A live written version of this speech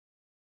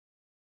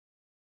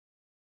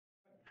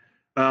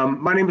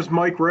My name is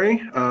Mike Ray,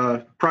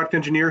 product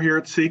engineer here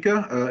at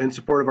Sika, in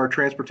support of our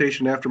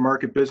transportation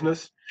aftermarket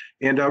business.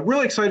 And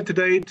really excited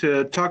today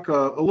to talk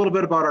a little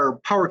bit about our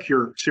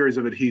PowerCure series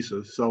of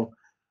adhesives. So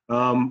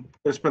I'm going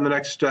to spend the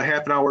next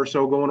half an hour or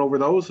so going over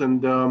those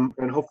and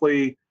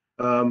hopefully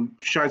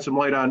shine some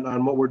light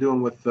on what we're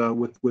doing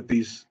with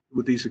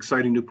these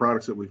exciting new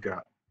products that we've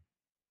got.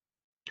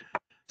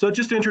 So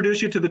just to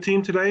introduce you to the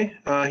team today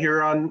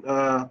here on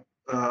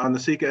the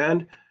Sika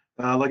end.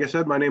 Like I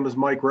said, my name is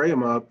Mike Ray.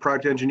 I'm a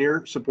product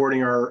engineer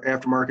supporting our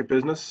aftermarket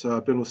business.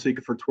 I've been with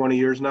Sika for 20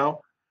 years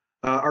now.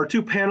 Our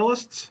two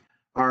panelists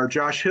are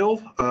Josh Hill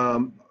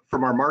from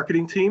our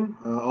marketing team,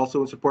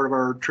 also in support of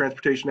our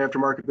transportation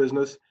aftermarket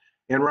business,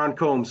 and Ron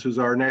Combs, who's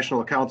our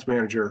national accounts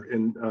manager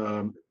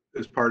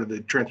as part of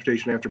the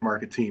transportation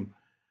aftermarket team.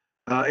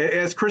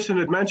 As Kristen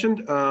had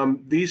mentioned,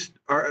 these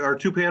are our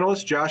two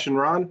panelists, Josh and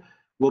Ron,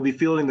 will be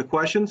fielding the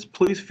questions.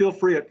 Please feel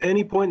free at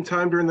any point in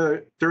time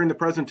during the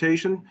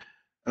presentation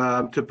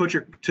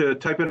to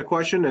type in a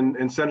question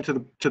and send it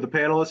to the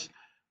panelists.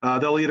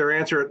 They'll either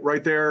answer it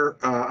right there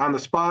on the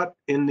spot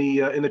in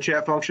the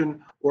chat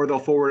function, or they'll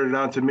forward it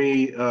on to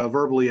me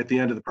verbally at the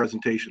end of the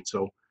presentation.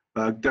 So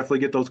definitely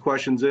get those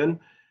questions in.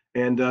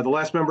 And the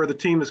last member of the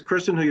team is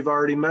Kristen, who you've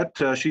already met.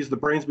 She's the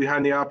brains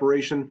behind the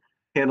operation,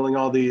 handling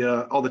all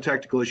the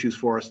technical issues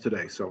for us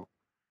today. So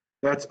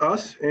that's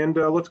us, and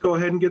let's go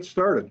ahead and get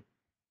started.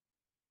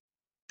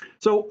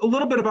 So a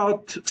little bit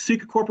about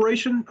Sika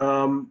Corporation.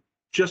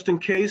 Just in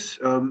case,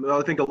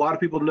 I think a lot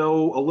of people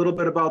know a little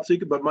bit about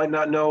Sika, but might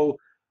not know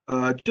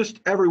just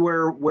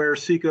everywhere where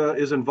Sika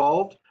is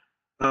involved.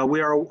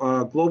 We are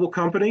a global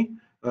company,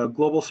 a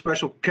global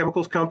special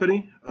chemicals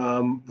company,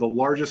 the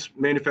largest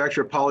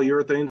manufacturer of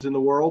polyurethanes in the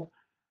world.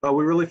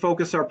 We really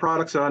focus our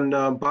products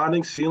on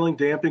bonding, sealing,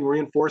 damping,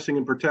 reinforcing,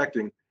 and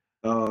protecting.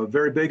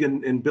 Very big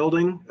in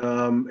building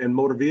and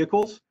motor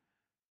vehicles.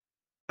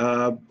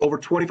 Over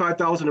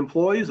 25,000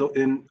 employees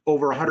in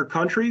over 100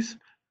 countries.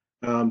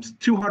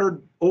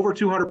 Over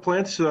 200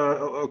 plants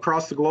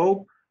across the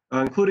globe,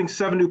 including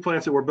 7 new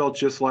plants that were built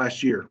just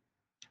last year.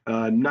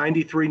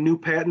 93 new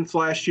patents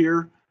last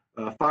year,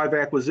 5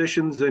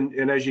 acquisitions,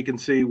 and as you can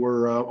see,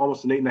 we're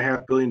almost an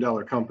 $8.5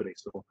 billion company.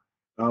 So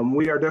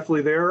we are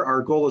definitely there.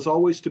 Our goal is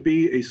always to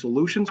be a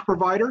solutions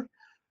provider.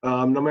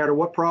 No matter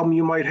what problem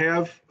you might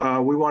have,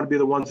 we want to be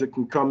the ones that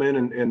can come in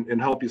and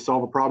help you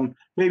solve a problem.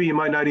 Maybe you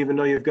might not even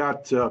know you've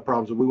got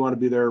problems, but we want to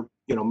be there,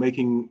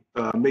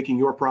 making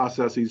your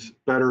processes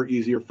better,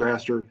 easier,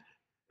 faster,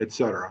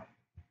 etc.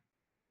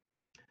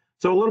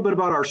 So a little bit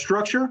about our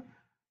structure.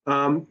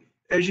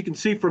 As you can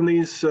see from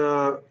these,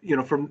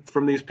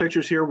 from these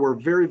pictures here, we're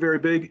very, very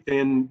big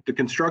in the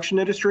construction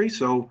industry.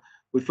 So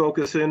we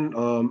focus in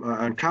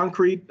on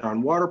concrete,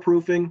 on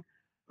waterproofing,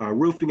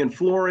 roofing and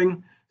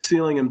flooring,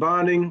 sealing and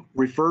bonding,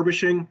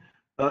 refurbishing,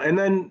 and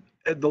then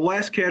the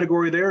last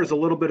category there is a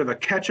little bit of a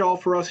catch-all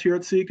for us here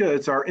at Sika.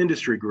 It's our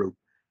industry group.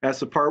 That's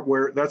the part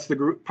that's the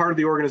group, part of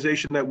the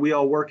organization that we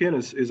all work in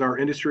is our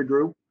industry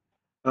group.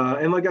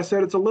 And like I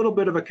said, it's a little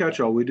bit of a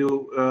catch-all. We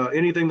do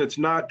anything that's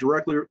not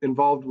directly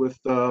involved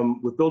with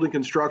building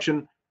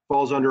construction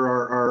falls under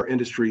our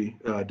industry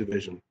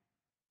division.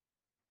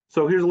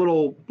 So here's a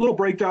little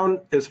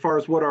breakdown as far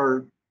as what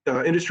our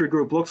industry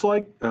group looks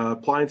like: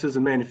 appliances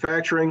and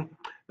manufacturing,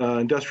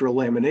 industrial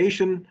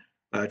lamination,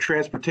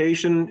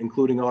 transportation,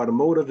 including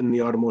automotive and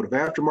the automotive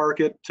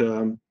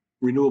aftermarket,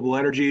 renewable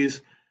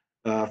energies,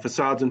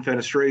 facades and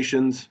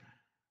fenestrations,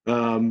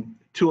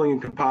 tooling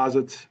and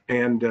composites,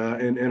 and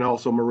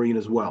also marine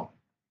as well.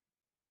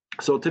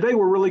 So today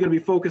we're really going to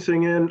be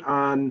focusing in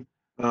on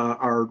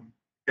our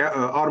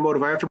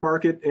automotive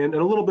aftermarket and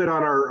a little bit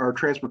on our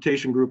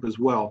transportation group as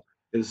well,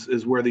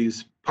 is where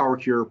these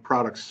PowerCure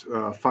products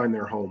find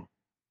their home.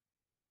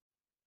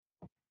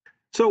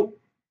 So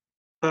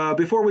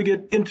before we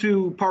get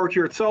into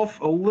PowerCure itself,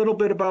 a little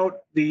bit about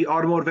the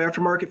automotive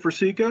aftermarket for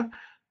Sika.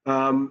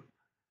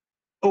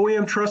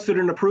 OEM trusted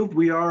and approved.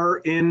 We are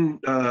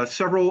in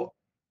several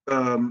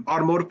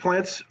automotive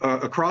plants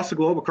across the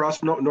globe,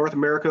 across North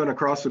America and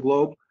across the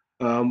globe.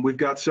 We've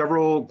got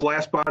several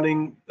glass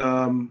bonding.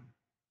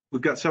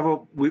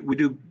 We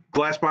do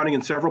glass bonding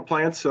in several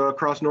plants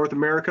across North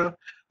America,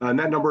 and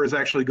that number is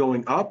actually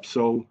going up.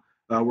 So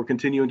we're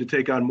continuing to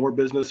take on more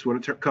business when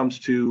it comes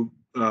to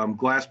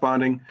glass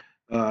bonding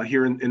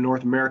here in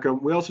North America.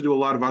 We also do a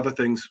lot of other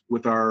things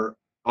with our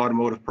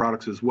automotive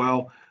products as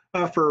well,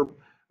 for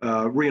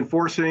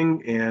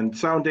reinforcing and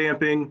sound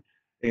damping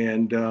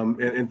and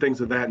things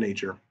of that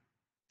nature.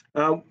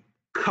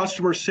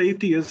 Customer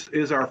safety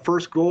is our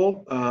first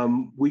goal.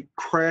 We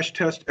crash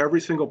test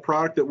every single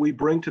product that we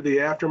bring to the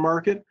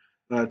aftermarket.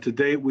 To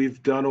date,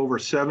 we've done over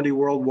 70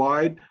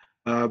 worldwide.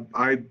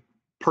 I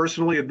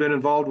personally have been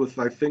involved with,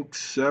 I think,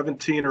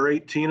 17 or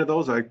 18 of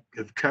those. I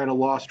have kind of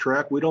lost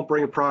track. We don't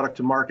bring a product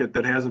to market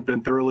that hasn't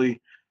been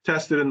thoroughly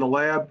tested in the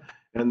lab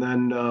and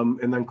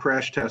then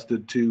crash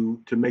tested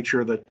to make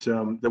sure that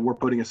that we're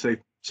putting a safe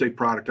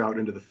product out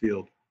into the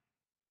field.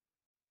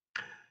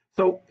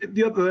 So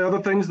the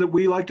other things that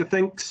we like to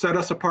think set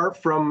us apart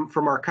from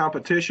our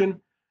competition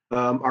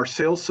Our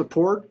sales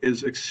support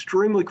is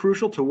extremely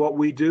crucial to what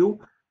we do.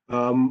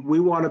 We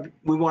want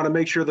to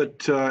make sure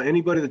that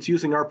anybody that's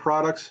using our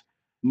products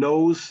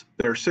knows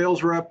their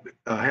sales rep,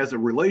 has a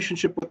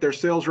relationship with their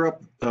sales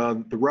rep.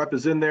 The rep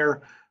is in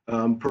there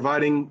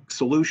providing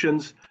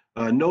solutions,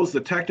 knows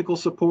the technical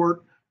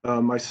support.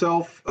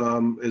 Myself,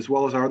 as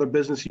well as our other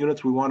business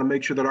units, we want to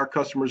make sure that our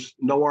customers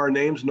know our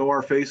names, know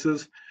our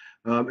faces,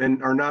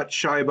 and are not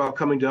shy about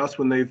coming to us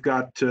when they've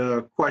got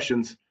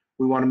questions.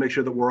 We want to make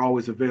sure that we're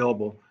always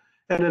available.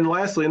 And then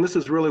lastly, and this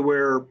is really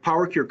where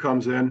PowerCure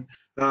comes in,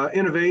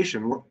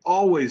 innovation. We're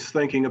always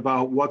thinking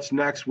about what's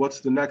next,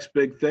 what's the next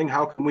big thing,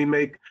 how can we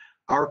make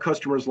our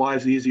customers'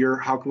 lives easier,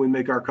 how can we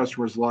make our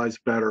customers' lives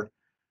better.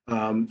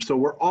 So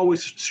we're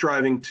always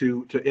striving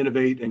to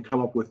innovate and come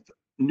up with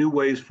new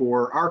ways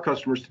for our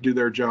customers to do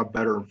their job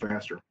better and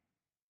faster.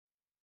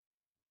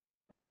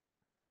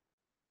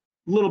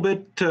 A little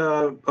bit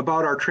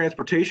about our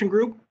transportation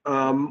group.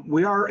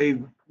 We are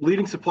a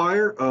leading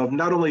supplier of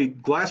not only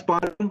glass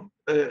bonding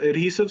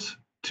adhesives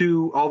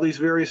to all these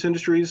various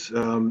industries,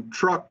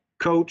 truck,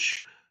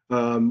 coach,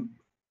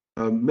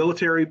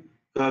 military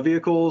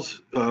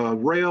vehicles,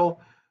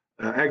 rail,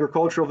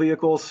 agricultural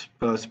vehicles,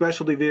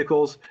 specialty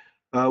vehicles.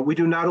 We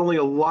do not only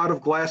a lot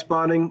of glass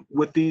bonding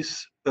with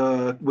these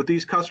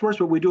customers,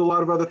 but we do a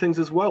lot of other things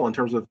as well in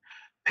terms of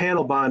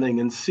panel bonding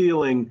and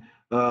sealing,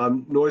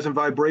 noise and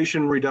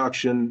vibration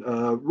reduction,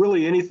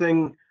 really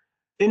anything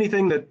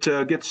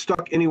that gets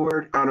stuck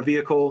anywhere on a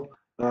vehicle.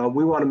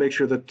 We want to make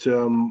sure that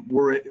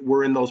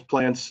we're in those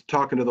plants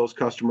talking to those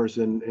customers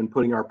and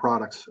putting our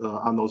products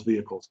on those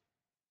vehicles.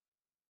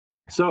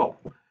 So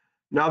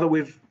now that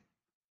we've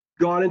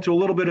gone into a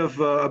little bit of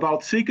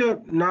about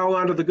Sika, now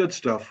on to the good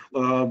stuff,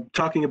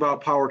 talking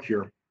about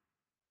PowerCure.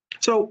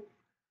 So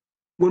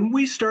when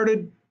we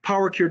started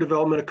PowerCure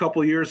development a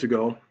couple of years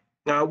ago,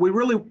 we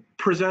really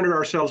presented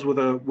ourselves with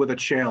a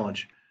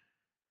challenge.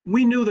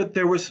 We knew that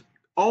there was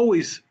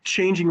always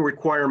changing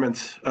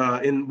requirements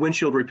in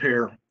windshield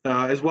repair,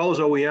 as well as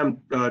OEM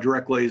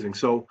direct glazing.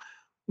 So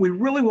we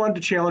really wanted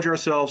to challenge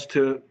ourselves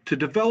to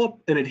develop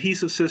an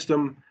adhesive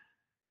system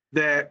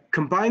that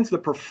combines the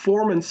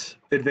performance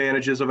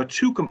advantages of a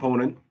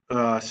two-component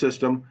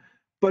system,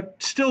 but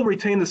still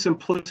retain the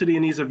simplicity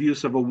and ease of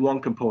use of a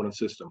one-component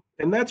system.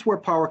 And that's where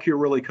PowerCure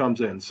really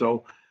comes in.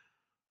 So,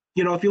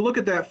 you know, if you look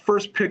at that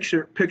first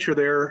picture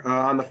there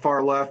on the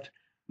far left,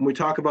 when we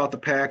talk about the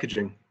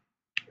packaging,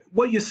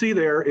 what you see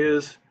there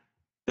is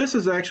this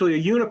is actually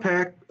a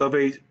unipack of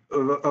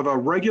a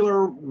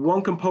regular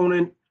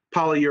one-component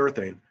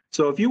polyurethane.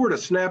 So if you were to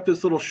snap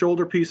this little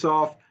shoulder piece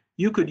off,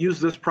 you could use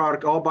this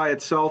product all by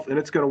itself, and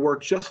it's going to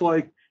work just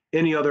like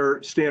any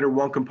other standard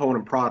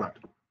one-component product.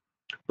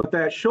 But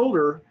that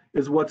shoulder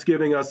is what's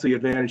giving us the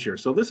advantage here.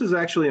 So this is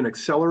actually an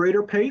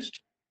accelerator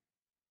paste.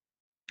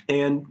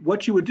 And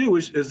what you would do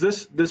is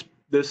this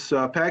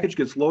package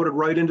gets loaded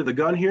right into the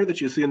gun here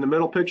that you see in the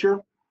middle picture.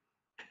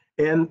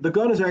 And the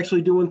gun is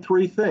actually doing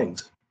three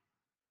things.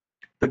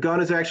 The gun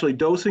is actually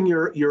dosing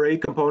your A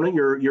component,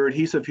 your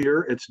adhesive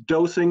here. It's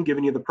dosing,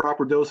 giving you the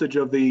proper dosage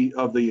of the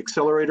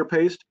accelerator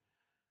paste.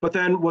 But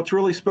then what's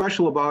really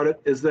special about it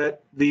is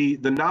that the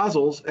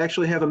nozzles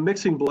actually have a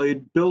mixing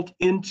blade built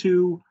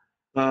into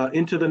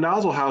the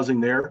nozzle housing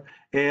there,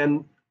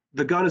 and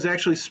the gun is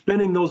actually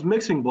spinning those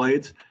mixing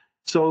blades.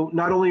 So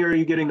not only are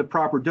you getting the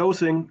proper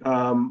dosing,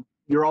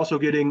 you're also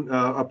getting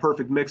a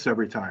perfect mix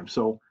every time.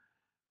 So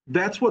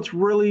that's what's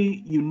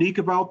really unique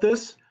about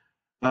this.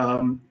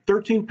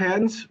 13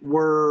 patents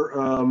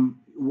were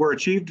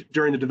achieved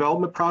during the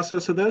development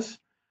process of this.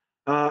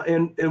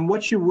 And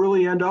what you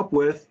really end up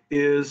with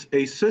is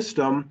a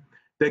system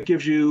that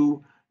gives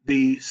you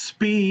the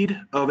speed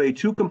of a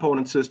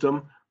two-component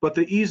system, but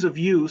the ease of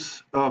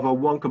use of a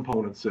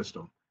one-component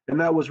system. And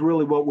that was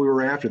really what we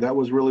were after. That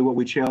was really what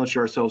we challenged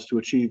ourselves to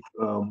achieve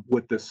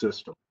with this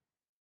system.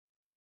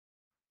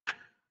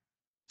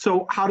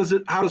 So how does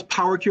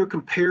PowerCure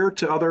compare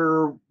to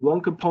other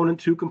one-component,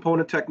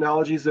 two-component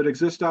technologies that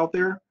exist out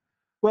there?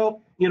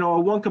 Well, you know, a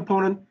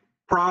one-component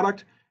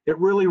product, it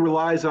really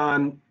relies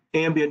on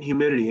ambient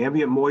humidity,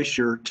 ambient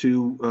moisture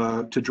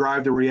to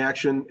drive the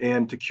reaction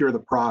and to cure the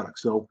product.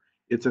 So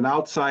it's an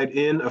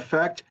outside-in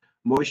effect.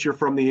 Moisture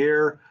from the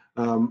air,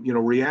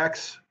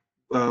 reacts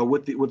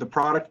with the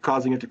product,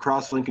 causing it to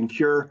cross-link and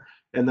cure.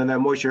 And then that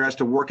moisture has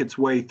to work its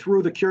way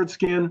through the cured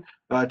skin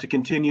to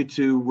continue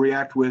to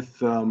react with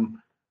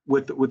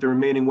the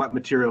remaining wet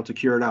material to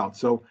cure it out.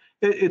 So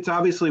it's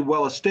obviously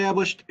well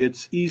established.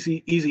 It's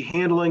easy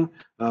handling,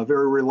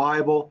 very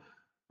reliable.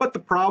 But the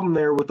problem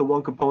there with the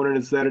one component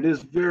is that it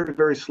is very,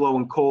 very slow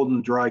in cold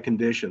and dry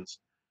conditions.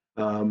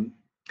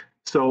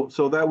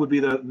 So that would be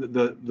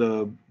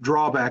the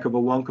drawback of a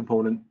one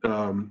component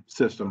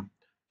system.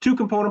 Two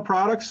component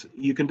products,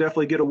 you can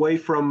definitely get away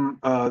from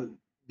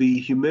the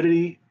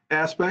humidity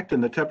aspect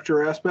and the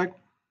temperature aspect.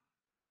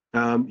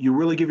 You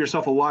really give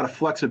yourself a lot of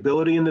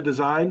flexibility in the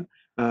design.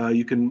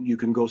 You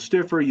can go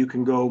stiffer, you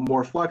can go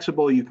more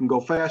flexible, you can go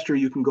faster,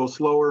 you can go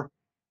slower.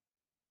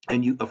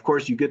 And of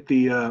course, you get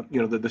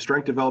the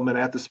strength development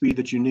at the speed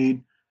that you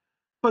need.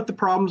 But the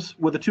problems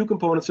with a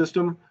two-component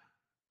system,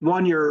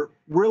 one, you're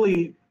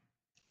really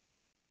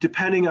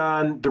depending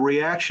on the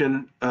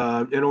reaction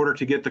in order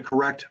to get the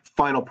correct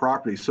final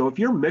properties. So if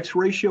your mix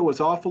ratio is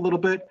off a little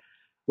bit,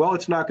 well,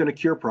 it's not going to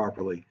cure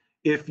properly.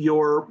 If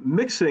your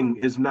mixing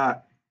is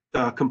not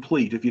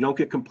complete, if you don't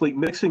get complete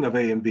mixing of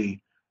A and B,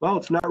 well,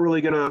 it's not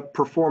really going to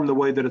perform the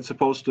way that it's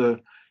supposed to,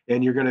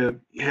 and you're going to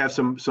have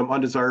some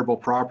undesirable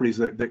properties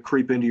that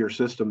creep into your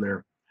system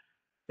there.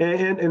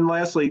 And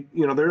lastly,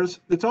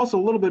 it's also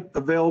a little bit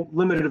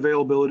limited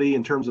availability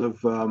in terms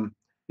of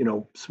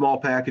small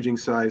packaging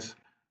size.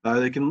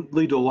 They can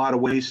lead to a lot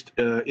of waste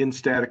in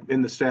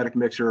the static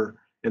mixer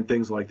and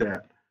things like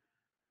that.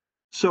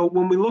 So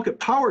when we look at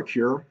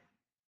PowerCure,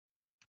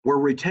 we're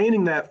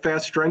retaining that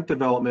fast strength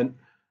development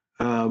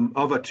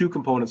of a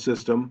two-component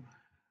system,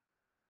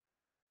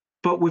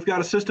 but we've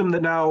got a system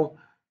that now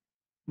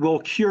will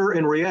cure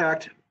and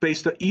react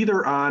based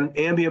either on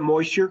ambient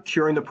moisture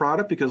curing the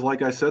product, because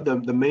like I said,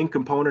 the main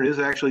component is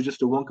actually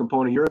just a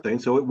one-component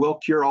urethane, so it will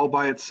cure all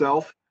by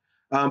itself.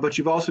 But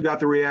you've also got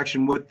the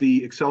reaction with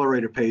the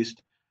accelerator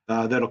paste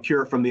that'll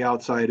cure it from the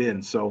outside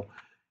in. So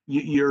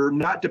you're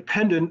not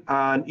dependent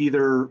on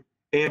either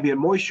ambient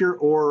moisture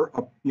or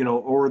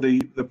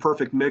the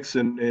perfect mix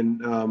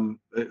and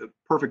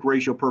perfect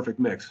ratio, perfect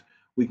mix.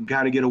 We can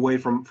kind of get away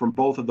from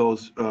both of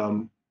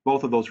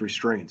those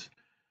restraints.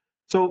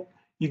 So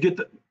you get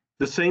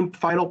the same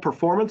final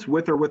performance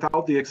with or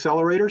without the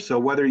accelerator. So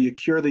whether you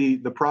cure the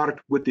product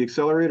with the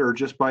accelerator or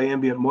just by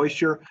ambient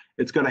moisture,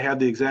 it's going to have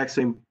the exact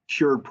same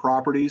cured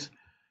properties.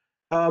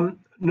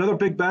 Another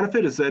big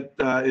benefit is that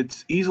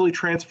it's easily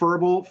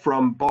transferable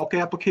from bulk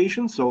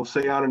applications. So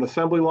say on an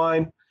assembly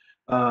line,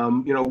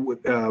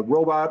 with a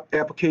robot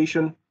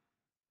application,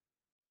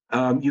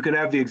 you can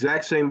have the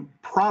exact same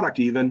product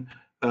even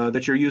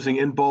that you're using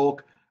in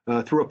bulk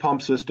through a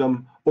pump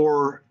system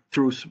or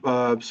through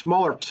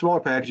smaller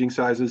packaging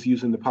sizes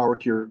using the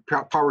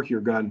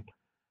PowerCure gun.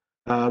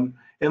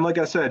 And like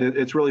I said,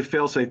 it's really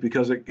fail-safe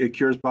because it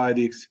cures by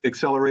the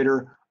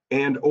accelerator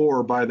and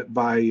or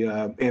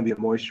by ambient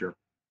moisture.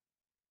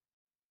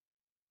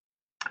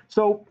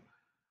 So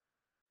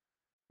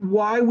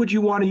why would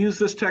you want to use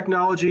this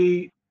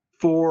technology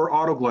for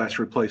auto glass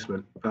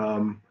replacement?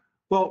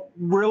 Well,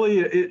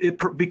 really,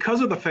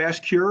 because of the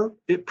fast cure,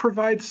 it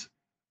provides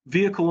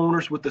vehicle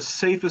owners with the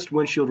safest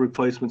windshield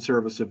replacement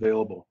service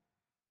available.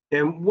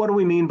 And what do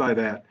we mean by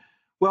that?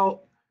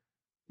 Well,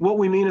 what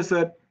we mean is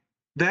that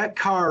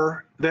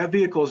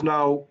vehicle is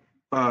now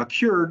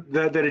cured,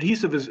 that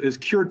adhesive is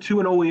cured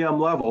to an OEM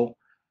level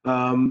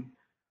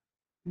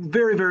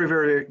very, very,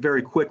 very,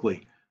 very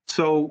quickly.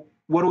 So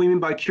what do we mean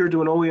by cured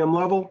to an OEM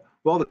level?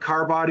 Well, the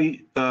car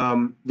body,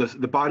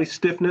 the body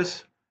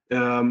stiffness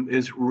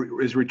is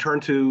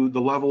returned to the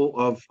level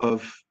of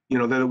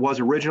that it was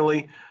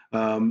originally.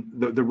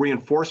 The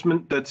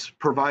reinforcement that's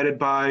provided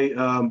by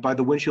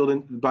the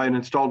windshield, by an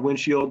installed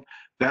windshield,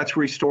 that's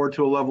restored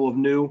to a level of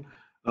new.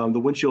 The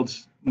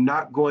windshield's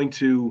not going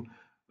to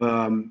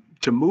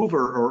move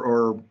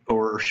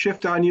or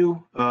shift on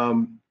you,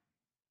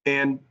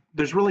 and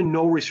there's really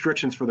no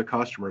restrictions for the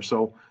customer.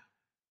 So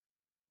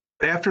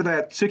after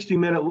that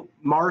 60-minute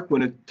mark,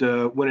 when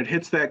it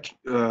hits that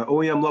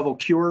OEM level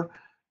cure,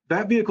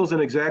 that vehicle's in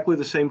exactly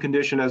the same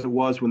condition as it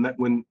was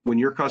when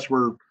your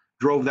customer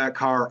drove that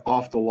car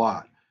off the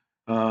lot.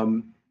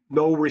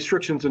 No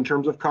restrictions in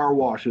terms of car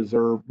washes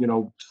or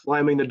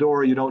slamming the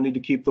door. You don't need to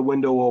keep the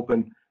window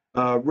open.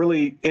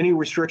 Really, any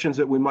restrictions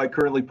that we might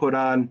currently put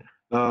on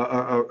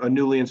a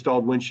newly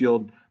installed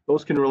windshield,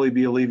 those can really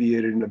be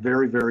alleviated in a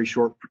very, very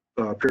short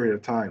period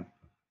of time.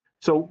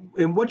 So,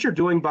 and what you're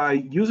doing by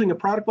using a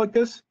product like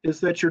this is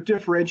that you're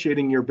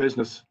differentiating your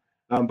business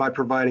by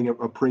providing a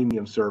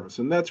premium service,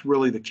 and that's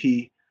really the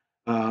key.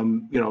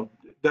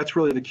 That's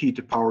really the key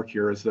to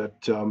PowerCure, is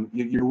that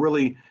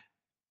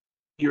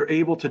you're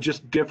able to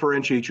just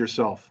differentiate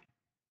yourself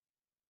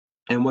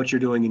and what you're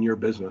doing in your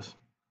business.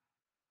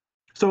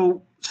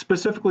 So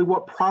specifically,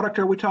 what product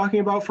are we talking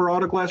about for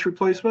auto glass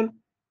replacement?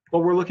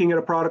 Well, we're looking at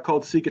a product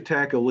called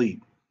Sika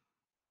Elite.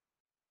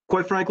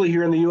 Quite frankly,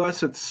 here in the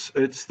U.S.,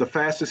 it's the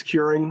fastest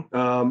curing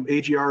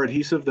AGR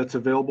adhesive that's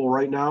available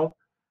right now.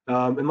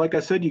 And like I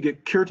said, you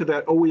get cured to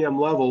that OEM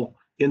level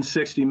in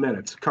 60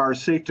 minutes. Car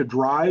is safe to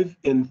drive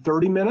in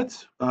 30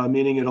 minutes,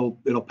 meaning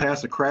it'll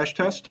pass a crash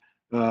test.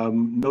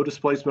 No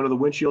displacement of the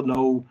windshield,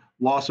 no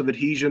loss of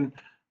adhesion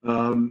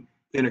in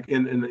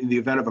the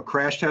event of a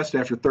crash test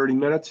after 30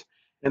 minutes.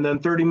 And then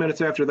 30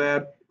 minutes after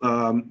that,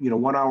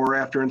 1 hour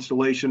after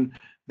installation,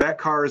 that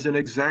car is in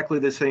exactly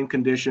the same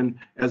condition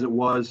as it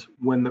was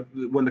when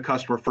the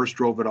customer first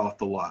drove it off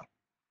the lot.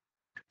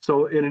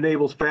 So it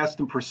enables fast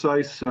and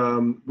precise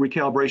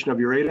recalibration of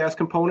your ADAS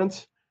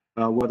components,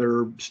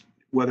 whether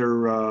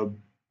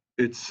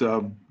it's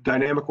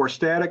dynamic or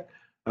static.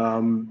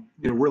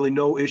 Really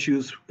no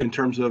issues in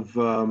terms of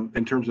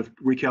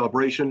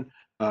recalibration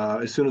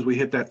as soon as we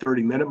hit that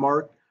 30-minute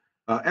mark.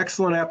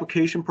 Excellent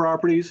application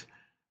properties.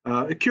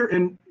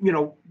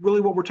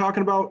 Really what we're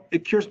talking about,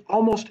 it cures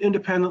almost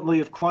independently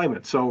of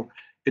climate. So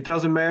it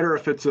doesn't matter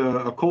if it's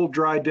a cold,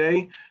 dry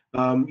day.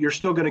 you're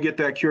still going to get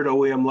that cure to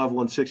OEM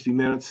level in 60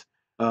 minutes,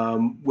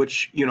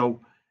 which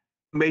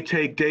may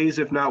take days,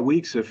 if not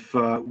weeks, if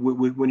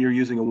when you're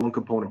using a one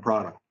component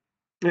product.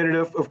 And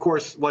it, of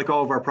course, like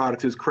all of our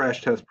products, is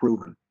crash test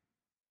proven.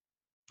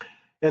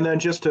 And then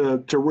just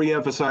to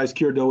re-emphasize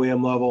cured to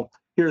OEM level,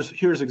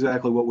 here's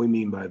exactly what we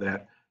mean by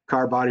that.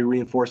 Car body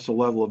reinforced to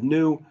level of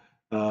new,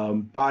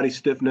 body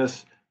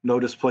stiffness, no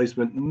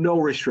displacement, no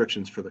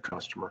restrictions for the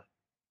customer.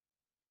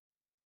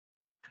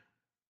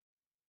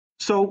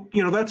 So,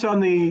 that's on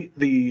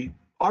the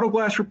auto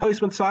glass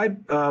replacement side.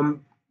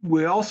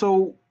 We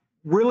also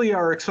really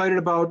are excited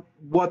about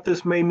what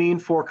this may mean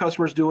for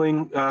customers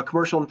doing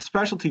commercial and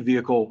specialty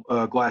vehicle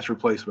glass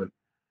replacement.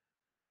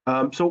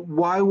 So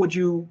why would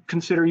you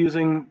consider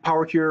using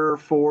PowerCure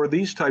for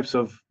these types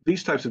of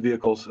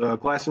vehicles,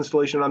 glass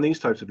installation on these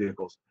types of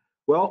vehicles?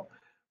 Well,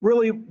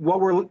 really, what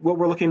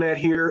we're looking at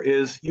here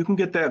is you can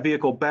get that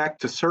vehicle back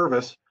to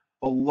service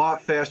a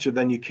lot faster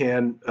than you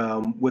can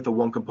with a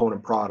one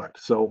component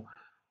product. So,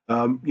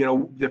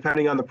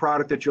 depending on the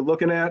product that you're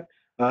looking at,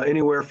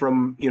 anywhere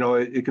from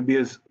it could be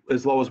as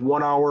low as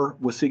 1 hour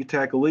with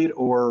Sika Elite,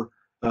 or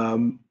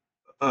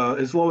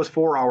as low as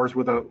 4 hours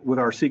with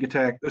our Sika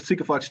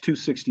Flex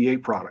 268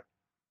 product.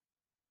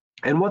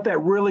 And what that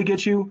really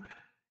gets you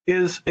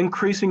is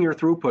increasing your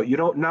throughput. You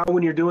don't, now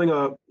when you're doing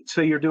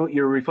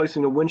you're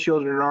replacing a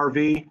windshield in an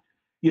RV,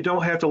 you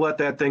don't have to let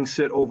that thing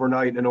sit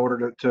overnight in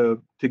order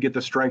to get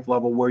the strength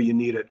level where you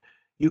need it.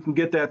 You can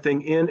get that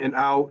thing in and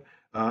out.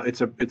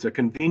 It's a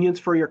convenience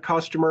for your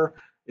customer.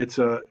 It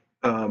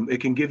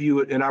can give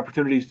you an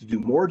opportunity to do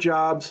more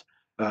jobs,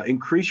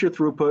 increase your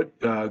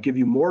throughput, give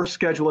you more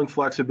scheduling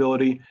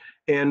flexibility,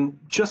 and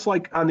just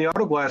like on the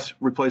auto glass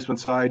replacement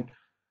side,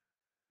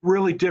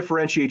 really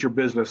differentiate your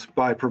business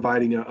by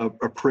providing a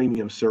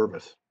premium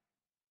service.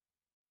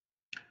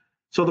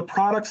 So the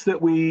products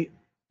that we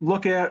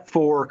look at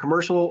for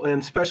commercial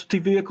and specialty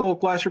vehicle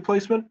glass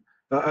replacement,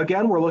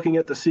 again, we're looking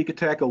at the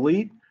Sika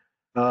Elite.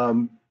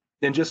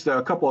 And just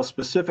a couple of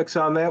specifics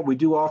on that, we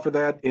do offer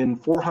that in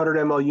 400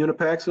 ml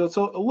unipacks, so it's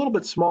a little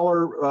bit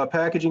smaller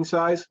packaging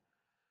size.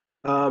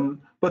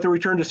 But the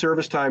return to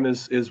service time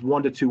is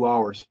 1 to 2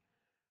 hours.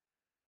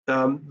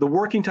 The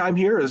working time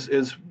here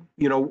is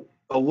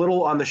a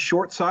little on the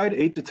short side,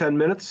 8 to 10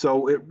 minutes.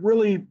 So it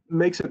really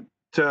makes it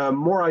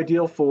more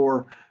ideal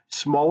for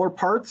smaller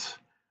parts,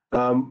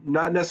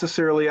 not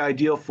necessarily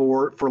ideal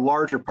for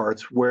larger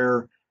parts,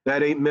 where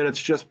that 8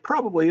 minutes just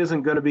probably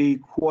isn't going to be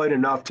quite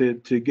enough to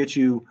get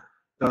you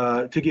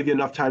to give you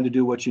enough time to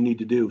do what you need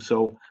to do.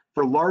 So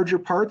for larger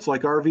parts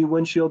like RV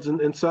windshields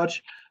and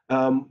such,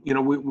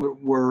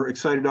 we're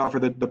excited to offer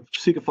the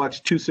Sika Flex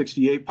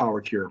 268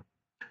 PowerCure.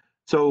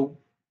 So,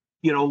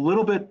 a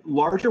little bit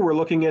larger, we're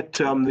looking at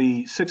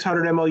the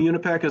 600 ml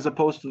unipack as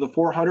opposed to the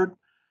 400.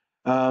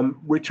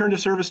 Return to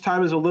service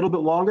time is a little bit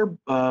longer.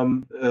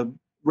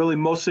 Really,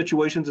 most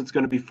situations it's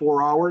going to be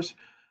 4 hours.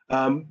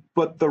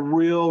 But the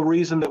real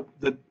reason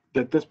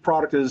that this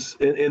product is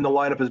in the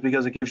lineup is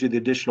because it gives you the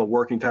additional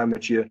working time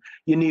that you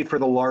need for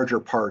the larger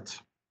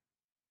parts.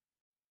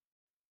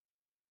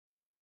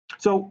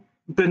 So,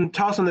 been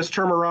tossing this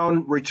term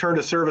around, return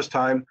to service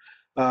time,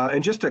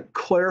 and just to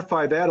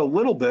clarify that a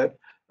little bit,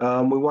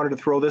 we wanted to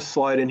throw this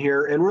slide in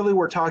here, and really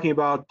we're talking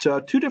about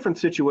two different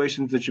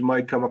situations that you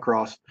might come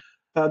across.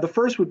 The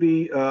first would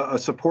be a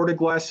supported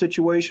glass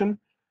situation.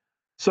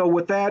 So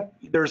with that,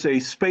 there's a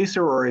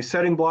spacer or a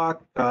setting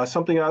block,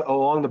 something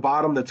along the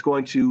bottom that's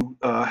going to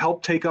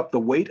help take up the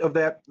weight of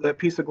that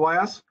piece of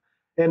glass,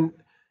 and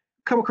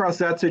come across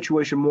that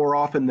situation more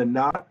often than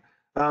not.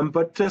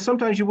 But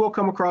sometimes you will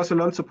come across an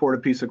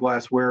unsupported piece of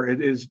glass where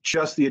it is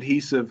just the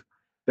adhesive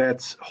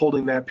that's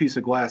holding that piece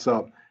of glass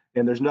up,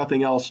 and there's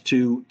nothing else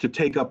to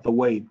take up the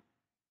weight.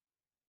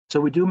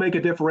 So we do make a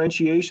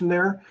differentiation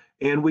there,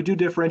 and we do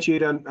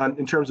differentiate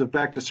in terms of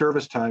back to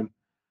service time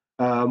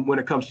when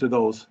it comes to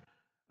those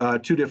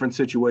two different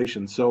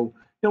situations. So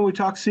we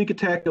talk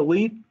Sika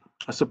Elite,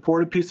 a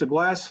supported piece of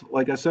glass,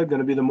 like I said, going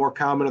to be the more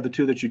common of the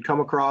two that you'd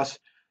come across.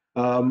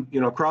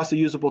 Across the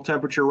usable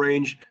temperature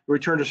range,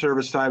 return to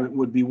service time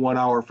would be 1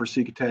 hour for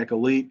Sika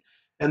Elite.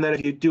 And then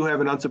if you do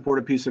have an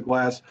unsupported piece of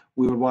glass,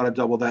 we would want to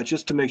double that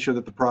just to make sure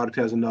that the product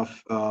has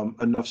enough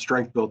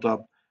strength built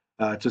up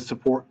to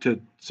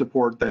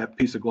support that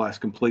piece of glass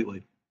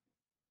completely.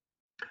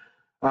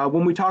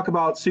 When we talk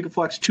about Sika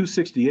Flex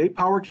 268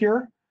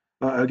 PowerCure,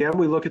 again,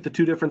 we look at the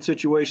two different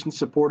situations,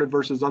 supported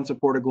versus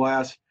unsupported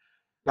glass.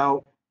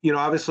 Now,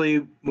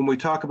 obviously, when we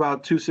talk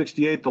about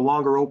 268, the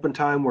longer open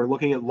time, we're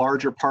looking at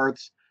larger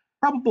parts.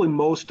 Probably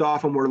most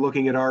often we're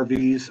looking at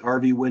RVs,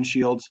 RV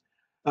windshields.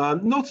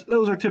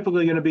 Those are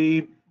typically going to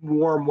be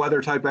warm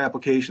weather type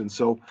applications.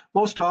 So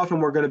most often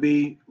we're going to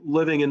be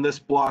living in this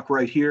block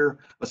right here,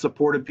 a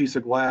supported piece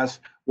of glass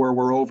where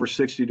we're over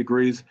 60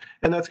 degrees.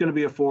 And that's going to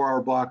be a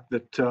 4-hour block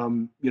that,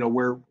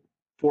 where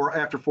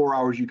after 4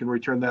 hours you can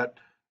return that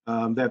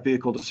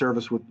vehicle to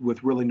service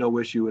with really no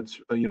issue. It's,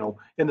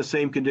 in the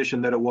same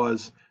condition that it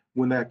was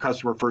when that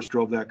customer first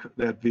drove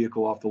that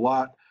vehicle off the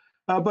lot.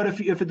 But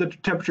if the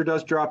temperature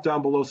does drop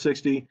down below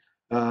 60,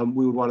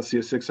 we would want to see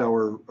a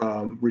 6-hour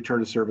return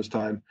to service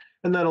time,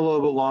 and then a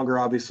little bit longer,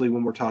 obviously,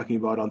 when we're talking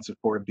about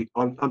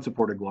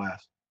unsupported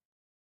glass.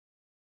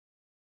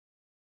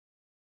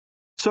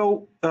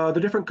 So the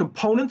different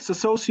components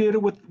associated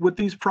with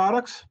these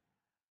products.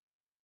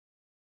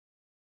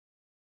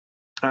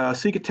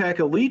 Sika Tac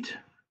Elite,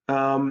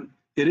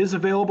 it is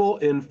available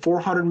in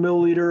 400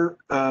 milliliter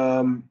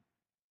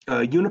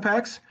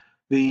unipacks.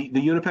 The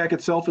unipack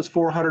itself is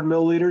 400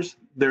 milliliters.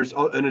 There's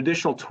an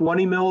additional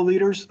 20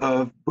 milliliters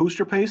of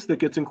booster paste that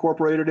gets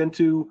incorporated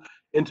into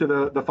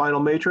the final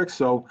matrix.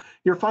 So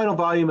your final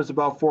volume is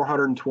about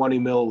 420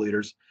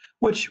 milliliters,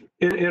 which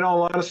in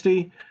all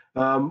honesty,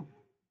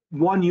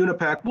 one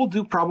unipack will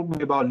do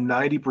probably about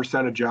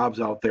 90% of jobs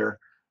out there.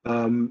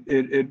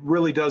 It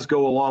really does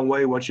go a long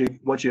way once you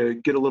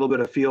get a little bit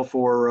of feel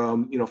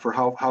for for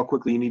how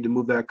quickly you need to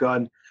move that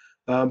gun.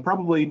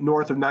 Probably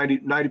north of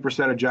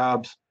 90% of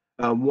jobs,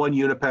 one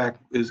unipack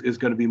is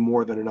going to be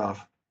more than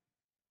enough.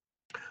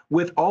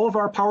 With all of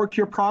our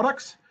PowerCure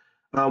products,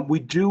 we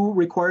do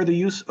require the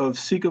use of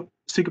Sika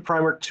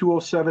Primer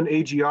 207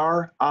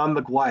 AGR on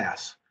the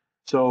glass.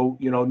 So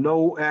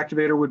no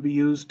activator would be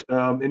used.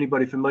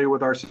 Anybody familiar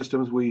with our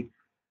systems, we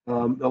a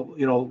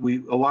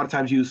lot of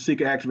times use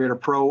Sika Activator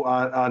Pro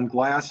on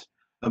glass,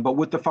 but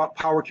with the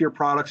PowerCure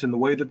products and the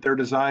way that they're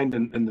designed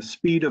and the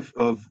speed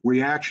of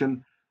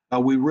reaction,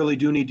 we really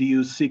do need to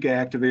use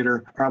Sika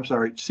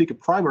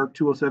Primer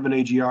 207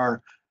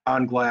 AGR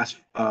on glass,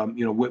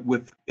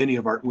 with any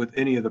of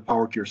the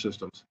PowerCure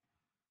systems.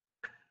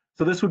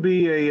 So this would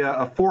be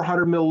a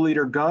 400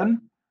 milliliter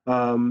gun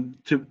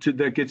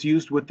that gets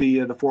used with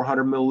the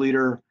 400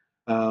 milliliter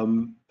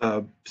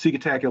Sika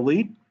Tac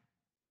Elite.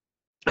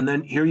 And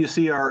then here you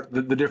see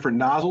the different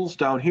nozzles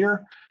down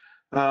here.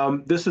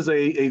 This is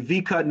a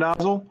V-cut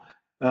nozzle.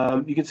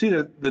 You can see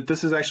that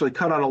this is actually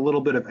cut on a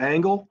little bit of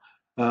angle.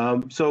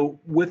 So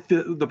with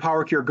the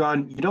PowerCure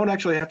gun, you don't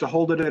actually have to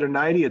hold it at a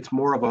 90. It's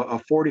more of a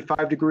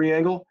 45-degree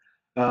angle,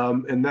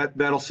 and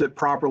that'll sit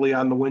properly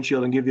on the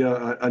windshield and give you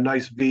a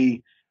nice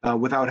V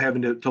without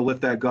having to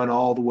lift that gun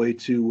all the way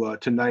to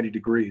 90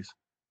 degrees.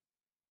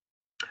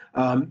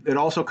 It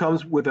also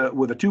comes with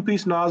a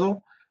two-piece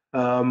nozzle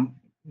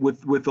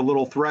with the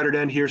little threaded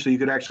end here, so you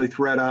could actually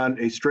thread on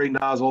a straight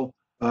nozzle,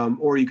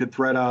 or you could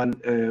thread on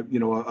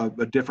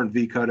a different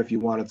V-cut if you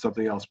wanted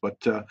something else. But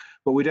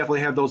we definitely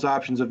have those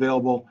options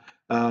available.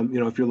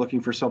 If you're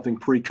looking for something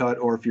pre-cut,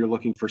 or if you're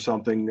looking for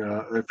something,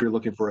 if you're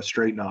looking for a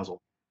straight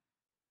nozzle.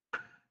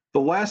 The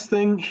last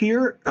thing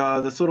here,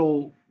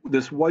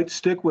 this white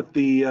stick with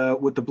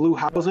the blue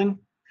housing,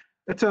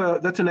 that's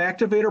an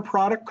activator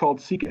product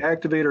called Sika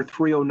Activator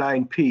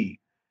 309P.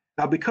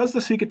 Now, because the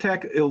Sika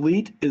Tac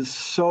Elite is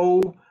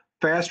so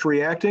fast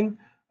reacting,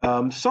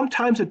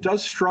 sometimes it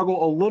does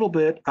struggle a little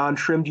bit on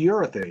trimmed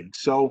urethane.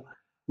 So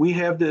we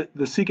have the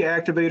Sika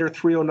Activator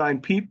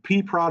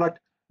 309P product,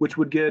 which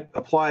would get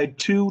applied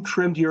to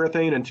trimmed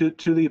urethane and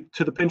to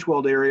the pinch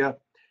weld area.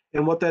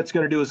 And what that's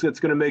going to do is it's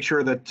going to make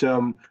sure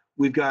that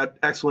we've got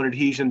excellent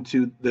adhesion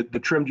to the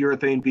trimmed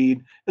urethane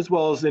bead, as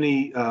well as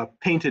any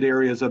painted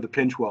areas of the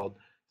pinch weld.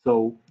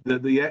 So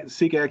the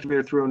Sika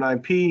Activator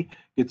 309P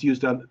gets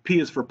used on, P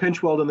is for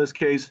pinch weld in this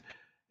case,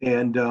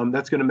 and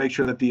that's going to make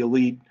sure that the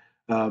Elite,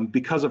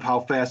 because of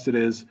how fast it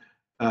is,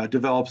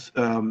 develops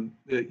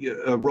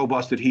a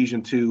robust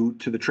adhesion to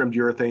the trimmed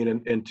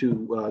urethane and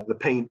to the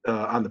paint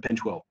on the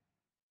pinch weld.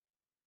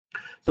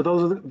 So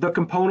those are the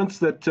components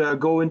that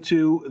go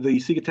into the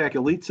Sika Tac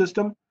Elite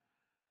system.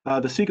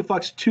 The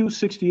Sikaflex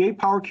 268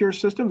 PowerCure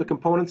system, the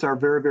components are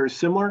very, very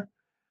similar.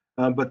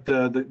 But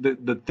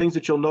the things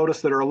that you'll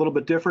notice that are a little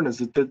bit different is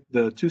that the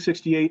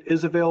 268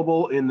 is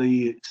available in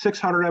the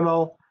 600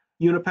 ml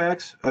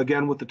unipacks,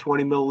 again with the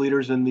 20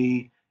 milliliters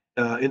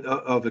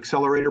of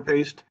accelerator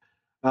paste.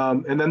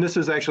 And then this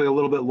is actually a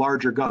little bit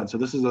larger gun. So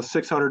this is a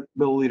 600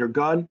 milliliter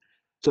gun,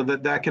 so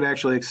that can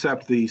actually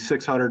accept the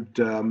 600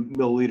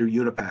 milliliter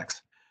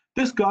unipacks.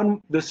 This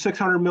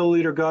 600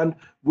 milliliter gun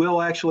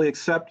will actually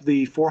accept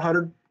the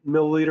 400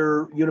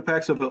 milliliter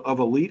unipacks of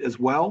Elite as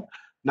well.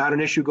 Not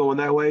an issue going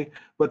that way,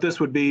 but this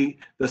would be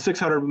the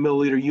 600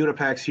 milliliter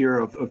unipacks here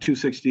of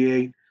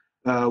 268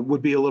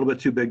 would be a little bit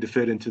too big to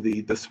fit into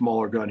the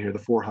smaller gun here, the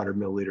 400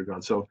 milliliter gun.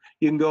 So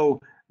you can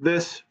go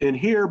this in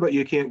here, but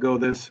you can't go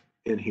this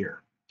in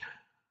here.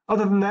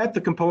 Other than that, the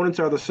components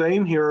are the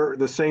same. Here are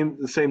the same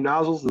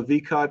nozzles, the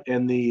V-cut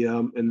and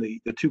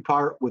the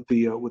two-part with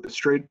the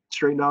straight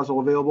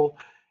nozzle available.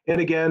 And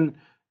again,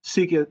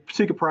 Sika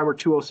Primer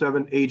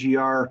 207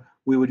 AGR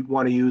we would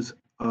want to use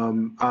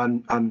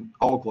on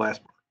all glass.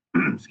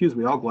 Excuse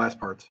me, all glass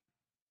parts.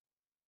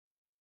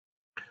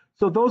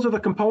 So those are the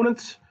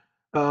components.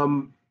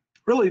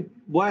 Really,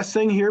 last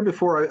thing here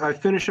before I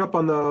finish up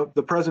on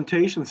the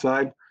presentation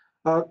side,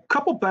 a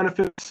couple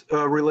benefits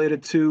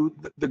related to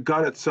the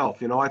gun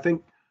itself. I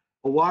think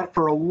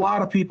for a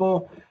lot of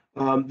people,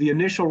 the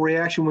initial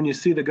reaction when you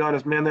see the gun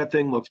is, man, that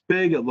thing looks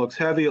big, it looks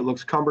heavy, it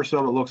looks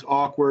cumbersome, it looks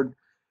awkward.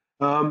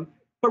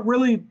 But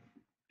really,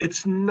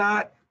 it's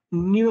not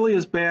nearly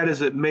as bad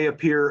as it may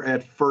appear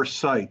at first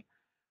sight.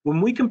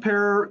 When we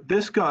compare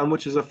this gun,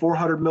 which is a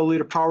 400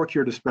 milliliter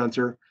PowerCure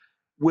dispenser,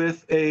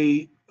 with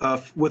a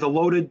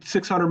loaded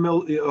 600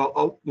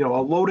 a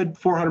loaded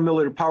 400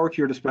 milliliter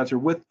PowerCure dispenser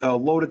with a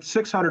loaded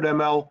 600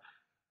 ml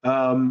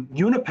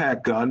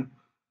Unipack gun,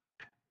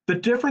 the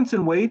difference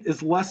in weight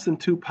is less than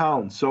 2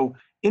 pounds. So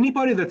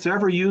anybody that's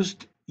ever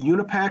used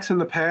Unipacks in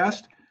the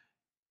past,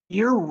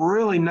 you're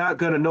really not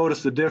going to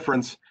notice the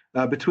difference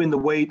between the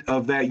weight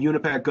of that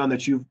Unipack gun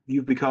that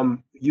you've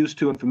become used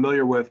to and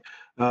familiar with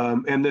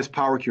and this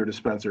PowerCure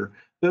dispenser.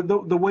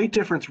 The weight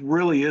difference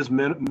really is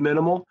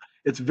minimal.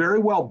 It's very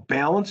well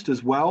balanced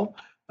as well.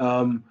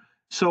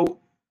 So,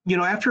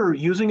 after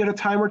using it a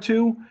time or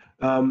two,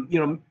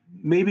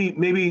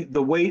 maybe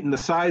the weight and the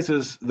size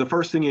is the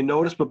first thing you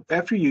notice, but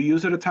after you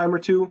use it a time or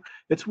two,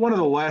 it's one of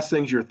the last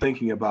things you're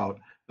thinking about.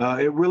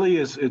 It really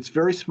is. It's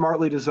very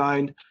smartly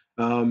designed.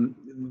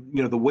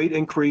 The weight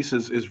increase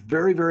is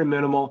very, very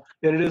minimal,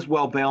 and it is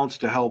well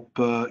balanced to help,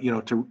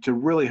 to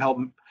really help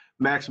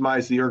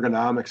maximize the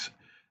ergonomics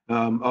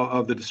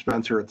of the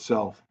dispenser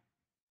itself.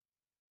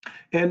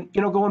 And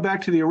going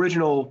back to the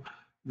original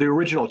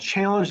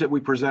challenge that we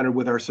presented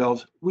with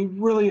ourselves, we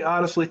really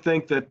honestly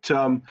think that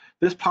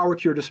this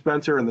PowerCure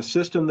dispenser and the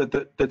system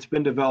that's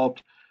been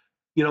developed,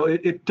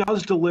 it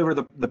does deliver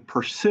the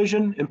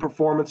precision and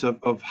performance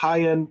of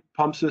high-end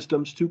pump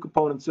systems,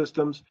 two-component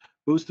systems,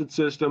 boosted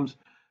systems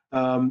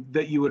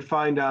that you would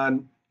find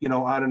on an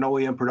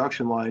OEM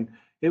production line,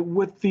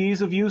 with the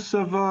ease of use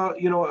of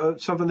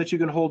something that you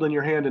can hold in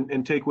your hand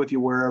and take with you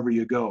wherever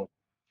you go.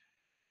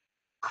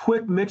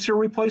 Quick mixer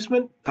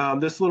replacement.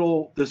 This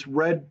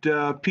red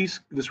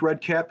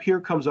cap here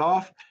comes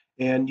off,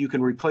 and you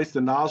can replace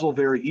the nozzle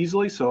very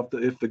easily. So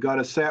if the gun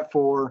is sat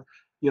for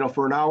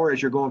an hour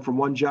as you're going from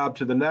one job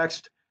to the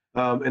next,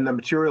 and the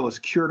material is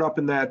cured up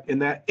in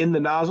the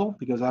nozzle,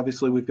 because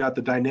obviously we've got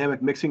the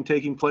dynamic mixing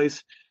taking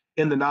place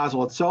in the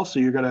nozzle itself, so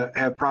you're going to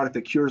have product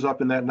that cures up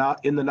in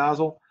the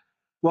nozzle.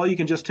 Well, you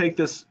can just take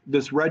this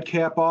red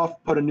cap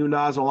off, put a new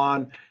nozzle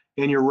on,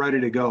 and you're ready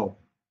to go.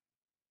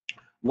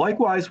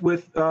 Likewise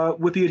with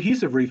the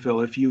adhesive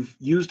refill, if you've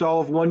used all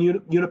of one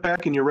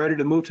Unipack and you're ready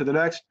to move to the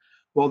next,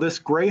 well, this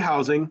gray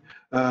housing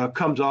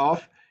comes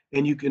off,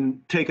 and you can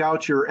take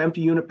out your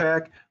empty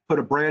Unipack, put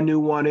a brand new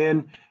one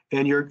in,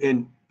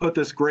 and put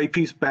this gray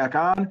piece back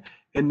on,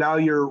 and now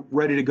you're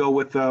ready to go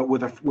with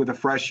a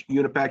fresh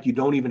Unipack. You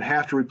don't even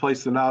have to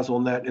replace the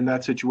nozzle in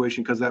that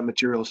situation, because that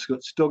material is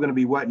still going to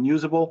be wet and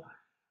usable.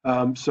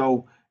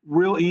 So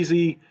real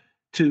easy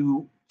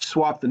to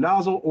swap the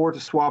nozzle or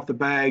to swap the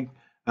bag.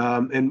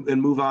 And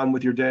move on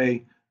with your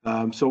day.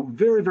 So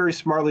very, very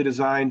smartly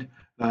designed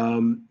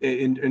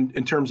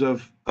in terms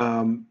of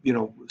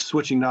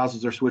switching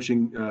nozzles or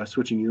switching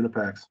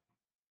Unipacks.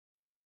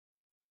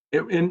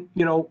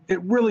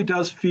 It really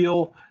does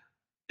feel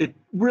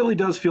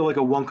like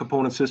a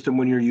one-component system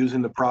when you're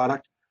using the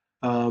product.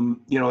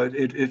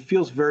 It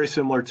feels very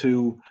similar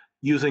to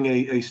using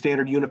a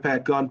standard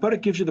Unipack gun, but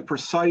it gives you the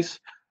precise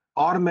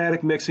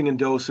automatic mixing and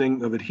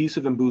dosing of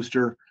adhesive and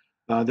booster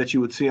that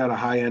you would see on a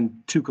high-end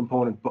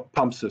two-component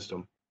pump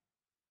system.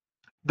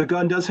 The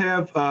gun does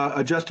have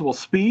adjustable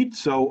speed,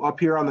 so up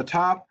here on the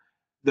top,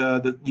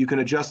 you can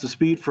adjust the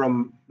speed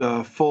from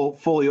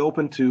fully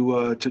open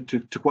to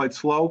quite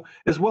slow,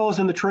 as well as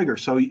in the trigger.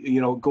 So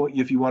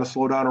if you want to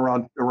slow down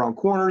around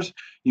corners,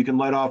 you can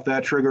let off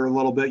that trigger a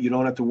little bit. You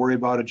don't have to worry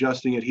about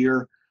adjusting it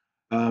here.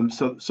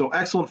 So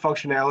excellent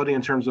functionality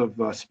in terms of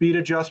speed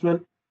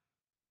adjustment.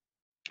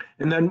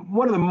 And then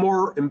one of the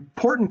more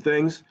important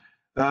things,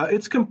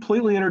 it's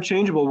completely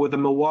interchangeable with a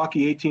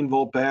Milwaukee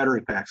 18-volt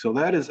battery pack. So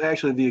that is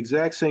actually the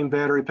exact same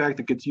battery pack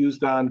that gets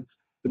used on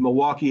the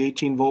Milwaukee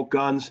 18-volt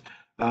guns.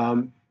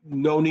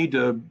 No need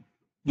to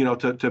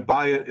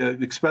buy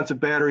expensive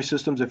battery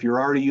systems if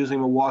you're already using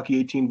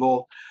Milwaukee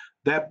 18-volt.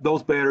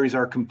 Those batteries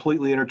are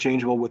completely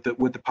interchangeable with the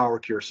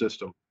PowerCure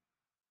system.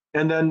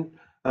 And then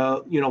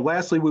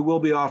lastly, we will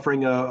be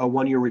offering a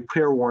 1-year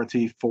repair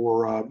warranty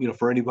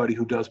for anybody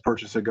who does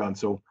purchase a gun.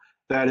 So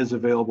that is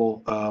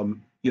available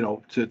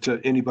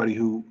to anybody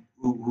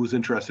who's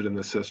interested in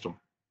this system.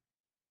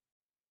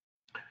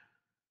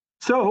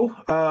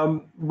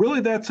 So really,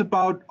 that's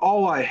about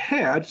all I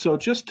had. So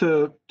just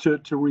to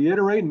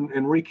reiterate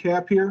and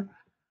recap here,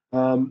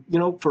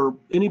 for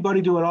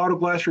anybody doing auto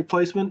glass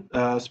replacement,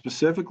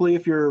 specifically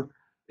if you're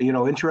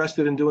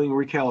interested in doing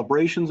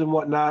recalibrations and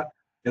whatnot,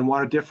 and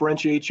want to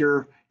differentiate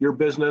your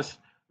business,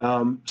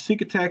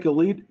 Sika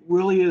Elite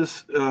really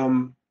is.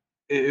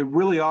 It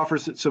really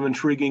offers some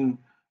intriguing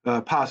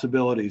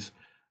possibilities.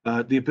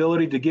 The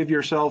ability to give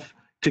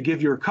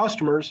your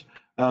customers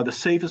the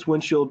safest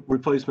windshield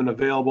replacement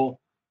available.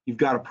 You've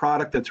got a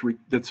product that's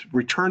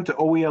returned to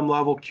OEM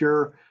level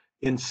cure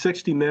in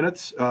 60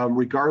 minutes,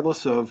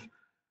 regardless of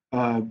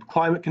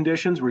climate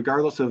conditions,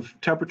 regardless of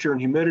temperature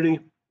and humidity.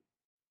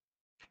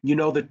 You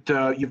know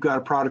that you've got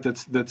a product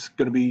that's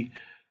going to be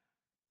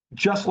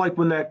just like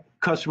when that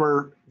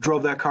customer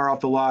drove that car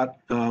off the lot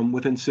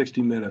within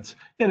 60 minutes.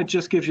 And it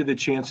just gives you the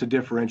chance to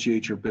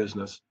differentiate your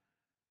business.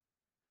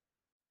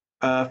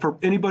 For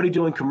anybody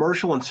doing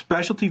commercial and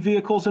specialty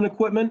vehicles and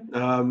equipment,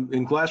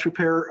 in glass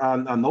repair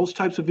on those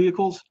types of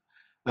vehicles,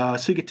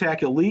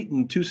 Sika Elite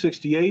and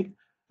 268,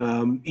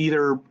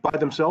 either by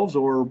themselves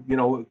or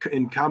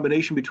in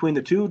combination between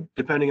the two,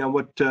 depending on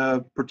what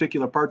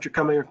particular part you're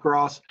coming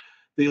across.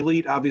 The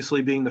Elite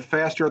obviously being the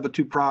faster of the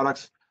two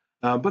products,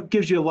 but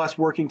gives you less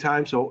working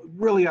time, so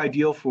really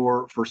ideal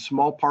for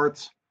small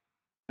parts.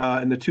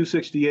 And the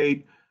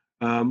 268,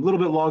 a little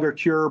bit longer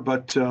cure,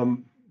 but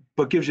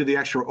gives you the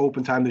extra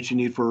open time that you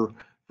need for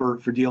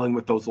dealing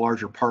with those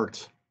larger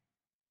parts.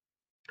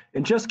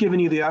 And just giving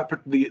you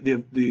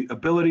the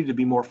ability to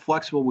be more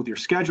flexible with your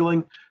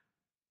scheduling,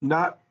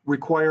 not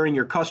requiring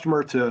your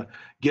customer to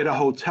get a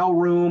hotel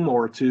room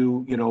or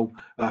to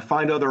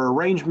find other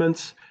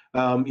arrangements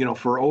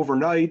for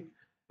overnight,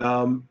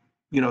 so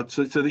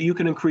that you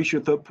can increase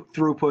your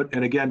throughput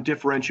and again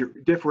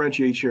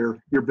differentiate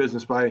your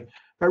business by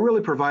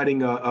really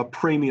providing a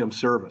premium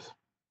service.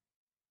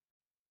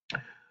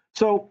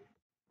 So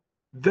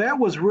that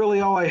was really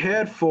all I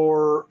had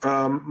for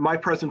my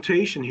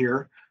presentation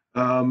here.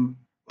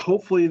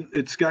 Hopefully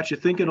it's got you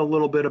thinking a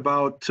little bit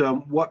about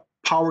what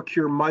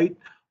PowerCure might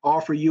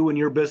offer you in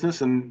your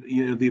business, and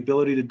the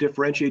ability to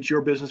differentiate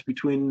your business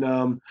between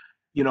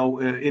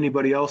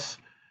anybody else.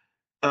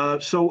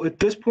 So at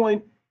this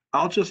point,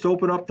 I'll just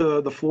open up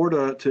the floor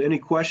to any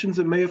questions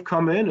that may have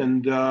come in,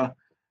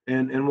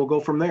 and we'll go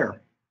from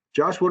there.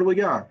 Josh, what do we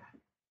got?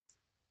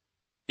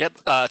 Yep.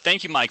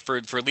 Thank you, Mike,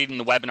 for leading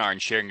the webinar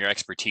and sharing your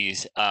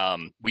expertise.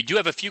 We do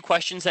have a few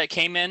questions that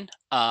came in.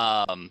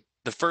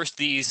 The first,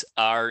 these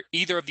are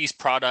either of these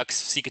products,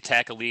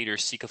 Sika Elite or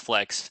Sika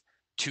Flex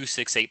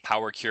 268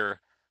 PowerCure,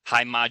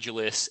 high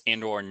modulus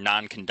and or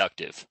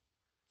non-conductive?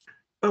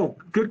 Oh,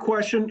 good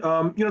question.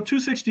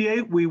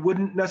 268 we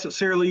wouldn't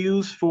necessarily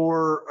use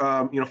for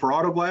for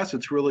auto glass.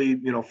 It's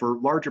really for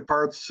larger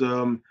parts.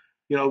 So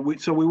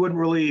we wouldn't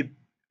really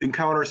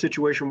encounter a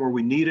situation where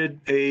we needed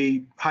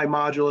a high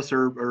modulus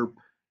or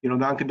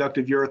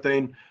non-conductive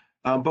urethane.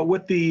 But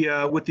with the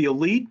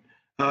Elite,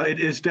 it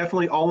is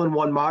definitely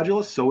all-in-one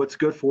modulus, so it's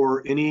good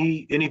for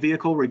any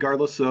vehicle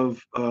regardless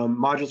of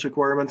modulus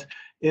requirements,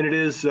 and it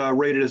is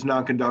rated as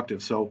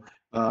non-conductive. So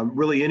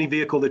really any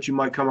vehicle that you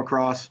might come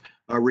across,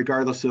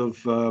 regardless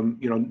of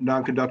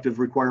non-conductive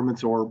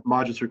requirements or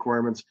modulus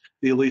requirements,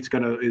 the Elite's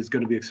is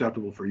gonna be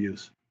acceptable for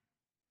use.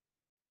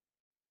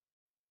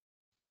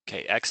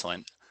 Okay,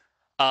 excellent.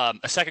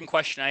 A second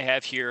question I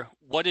have here: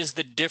 what is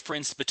the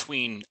difference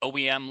between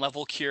OEM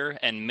level cure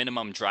and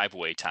minimum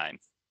drive-away time?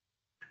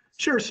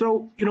 Sure.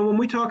 So when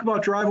we talk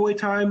about drive-away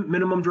time,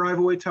 minimum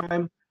drive-away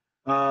time,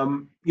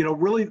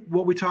 really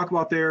what we talk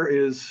about there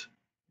is,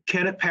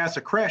 can it pass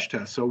a crash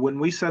test? So when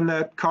we send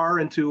that car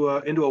into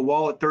a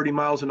wall at 30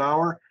 miles an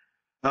hour,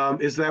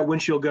 is that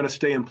windshield going to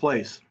stay in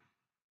place?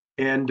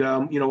 And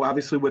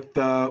obviously with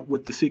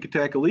the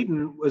Sika Elite,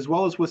 and as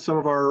well as with some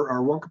of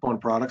our one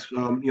component products,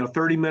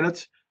 30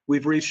 minutes,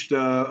 we've reached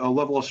a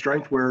level of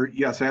strength where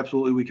yes,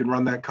 absolutely, we can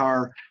run that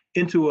car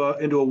into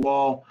a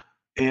wall,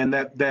 and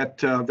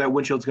that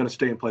windshield's going to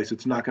stay in place.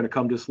 It's not going to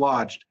come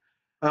dislodged.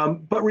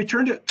 But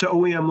return to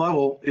OEM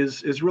level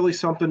is really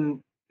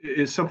something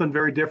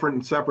very different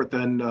and separate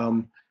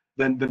than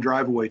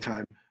drive-away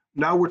time.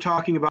 Now we're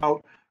talking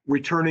about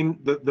returning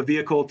the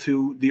vehicle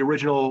to the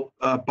original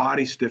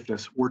body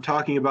stiffness. We're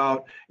talking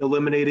about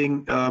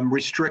eliminating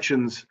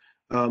restrictions,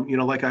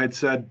 like I had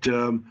said,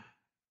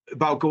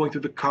 about going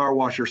through the car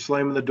wash or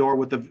slamming the door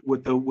with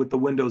the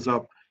windows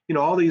up.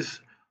 All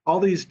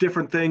these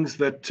different things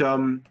that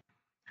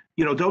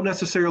don't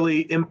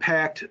necessarily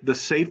impact the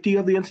safety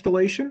of the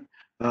installation,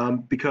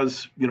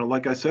 because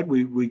like I said,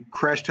 we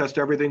crash test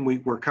everything.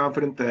 We're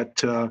confident that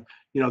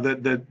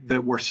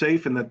that we're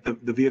safe, and that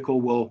the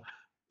vehicle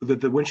that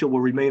the windshield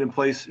will remain in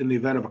place in the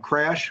event of a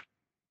crash.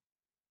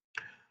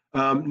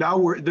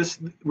 Now this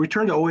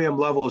return to OEM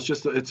level is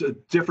it's a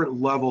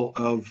different level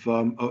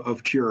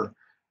of cure,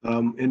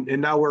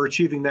 and now we're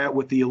achieving that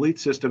with the Elite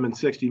system in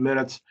 60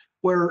 minutes.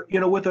 Where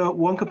with a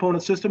one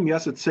component system,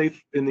 yes, it's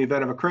safe in the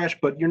event of a crash,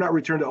 but you're not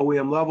returned to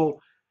OEM level,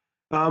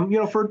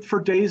 for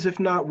days, if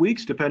not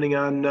weeks, depending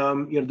on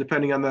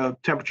the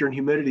temperature and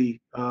humidity,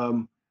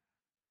 at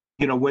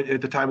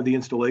the time of the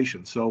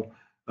installation. So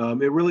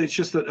it's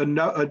just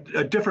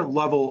a different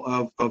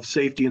level of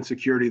safety and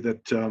security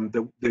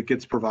that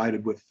gets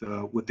provided with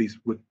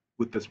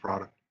this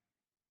product.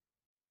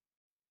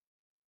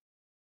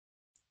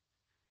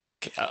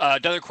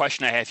 Another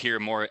question I have here,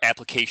 more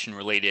application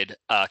related.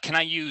 Can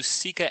I use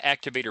Sika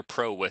Activator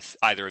Pro with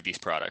either of these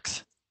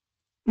products?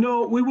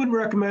 No, we wouldn't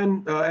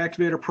recommend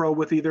Activator Pro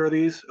with either of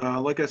these.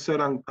 Like I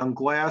said, on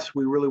glass,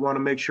 we really want to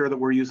make sure that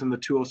we're using the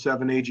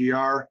 207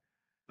 AGR.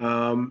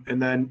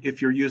 And then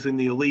if you're using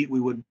the Elite,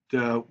 we would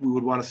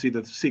want to see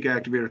the Sika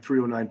Activator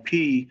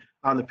 309P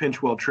on the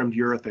pinch weld trimmed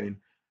urethane.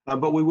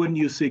 But we wouldn't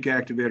use Sika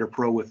Activator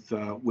Pro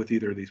with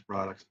either of these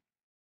products.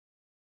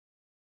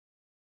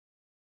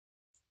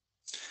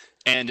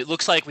 And it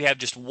looks like we have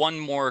just one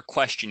more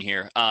question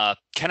here.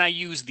 Can I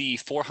use the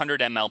 400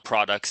 ml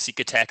product,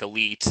 Sika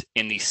Elite,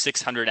 in the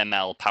 600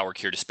 ml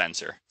PowerCure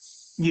dispenser?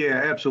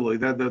 Yeah, absolutely.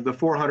 The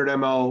 400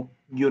 ml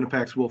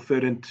Unipacks will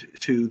fit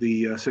into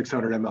the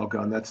 600 ml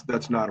gun.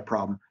 That's not a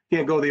problem.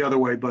 Can't go the other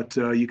way, but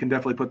you can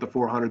definitely put the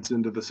 400s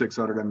into the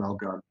 600 ml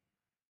gun.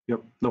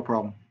 Yep, no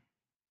problem.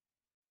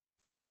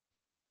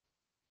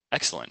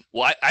 Excellent.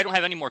 Well, I don't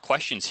have any more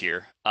questions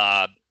here.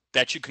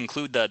 That should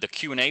conclude the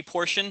Q&A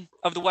portion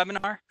of the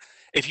webinar.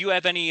 If you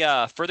have any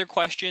further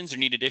questions or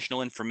need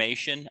additional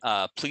information,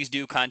 please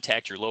do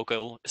contact your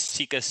local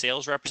Sika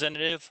sales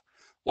representative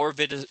or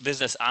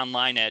visit us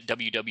online at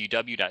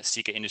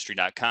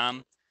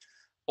www.sikaindustry.com,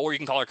 or you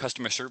can call our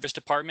customer service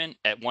department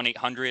at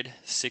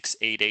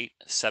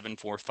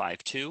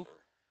 1-800-688-7452.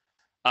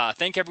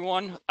 Thank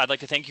everyone. I'd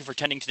like to thank you for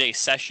attending today's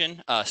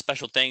session.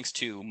 Special thanks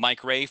to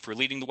Mike Ray for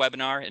leading the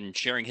webinar and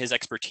sharing his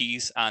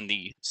expertise on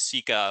the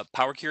Sika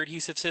PowerCure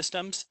adhesive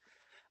systems.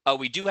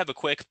 We do have a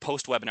quick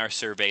post-webinar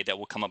survey that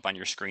will come up on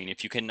your screen.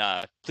 If you can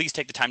please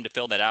take the time to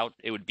fill that out,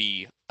 it would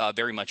be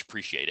very much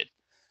appreciated.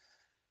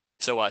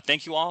 So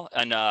thank you all,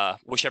 and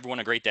wish everyone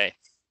a great day.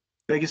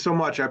 Thank you so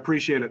much. I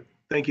appreciate it.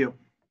 Thank you.